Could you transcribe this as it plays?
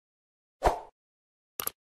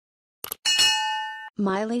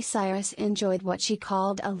Miley Cyrus enjoyed what she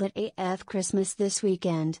called a lit AF Christmas this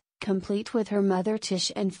weekend, complete with her mother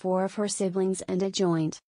Tish and 4 of her siblings and a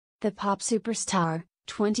joint. The pop superstar,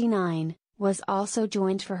 29, was also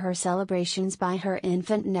joined for her celebrations by her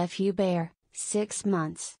infant nephew Bear, 6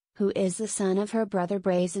 months, who is the son of her brother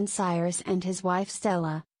Brazen Cyrus and his wife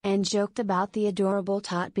Stella, and joked about the adorable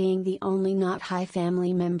tot being the only not high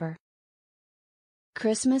family member.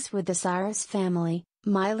 Christmas with the Cyrus family,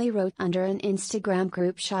 Miley wrote under an Instagram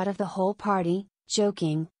group shot of the whole party,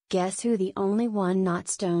 joking, "Guess who the only one not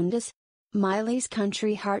stoned is?" Miley's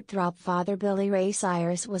country heartthrob father Billy Ray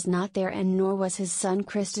Cyrus was not there, and nor was his son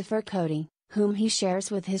Christopher Cody, whom he shares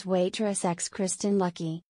with his waitress ex Kristen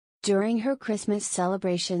Lucky. During her Christmas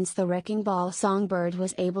celebrations, the Wrecking Ball songbird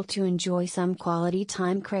was able to enjoy some quality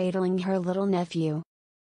time cradling her little nephew.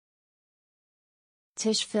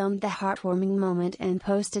 Tish filmed the heartwarming moment and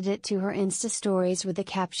posted it to her Insta stories with the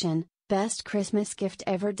caption, "Best Christmas gift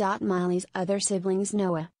ever." Miley's other siblings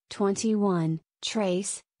Noah, 21,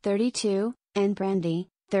 Trace, 32, and Brandy,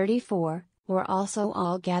 34, were also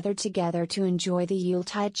all gathered together to enjoy the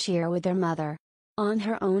Yuletide cheer with their mother. On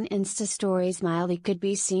her own Insta stories, Miley could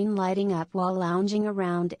be seen lighting up while lounging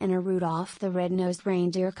around in a Rudolph the Red-Nosed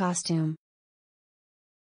Reindeer costume.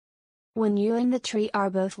 "When you and the tree are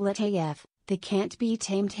both lit AF," the Can't Be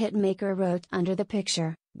Tamed hitmaker wrote under the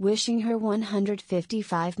picture, wishing her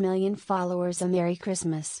 155 million followers a Merry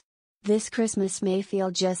Christmas. "This Christmas may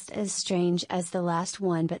feel just as strange as the last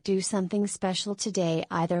one, but do something special today,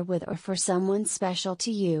 either with or for someone special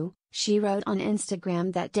to you," she wrote on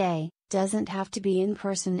Instagram that day. "Doesn't have to be in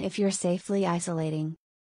person if you're safely isolating."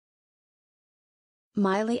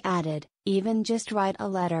 Miley added, "Even just write a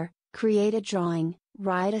letter, create a drawing,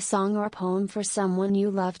 write a song or poem for someone you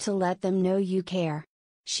love to let them know you care."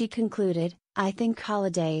 She concluded, "I think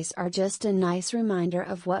holidays are just a nice reminder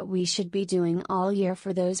of what we should be doing all year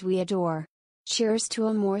for those we adore. Cheers to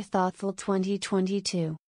a more thoughtful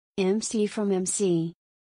 2022. MC from MC.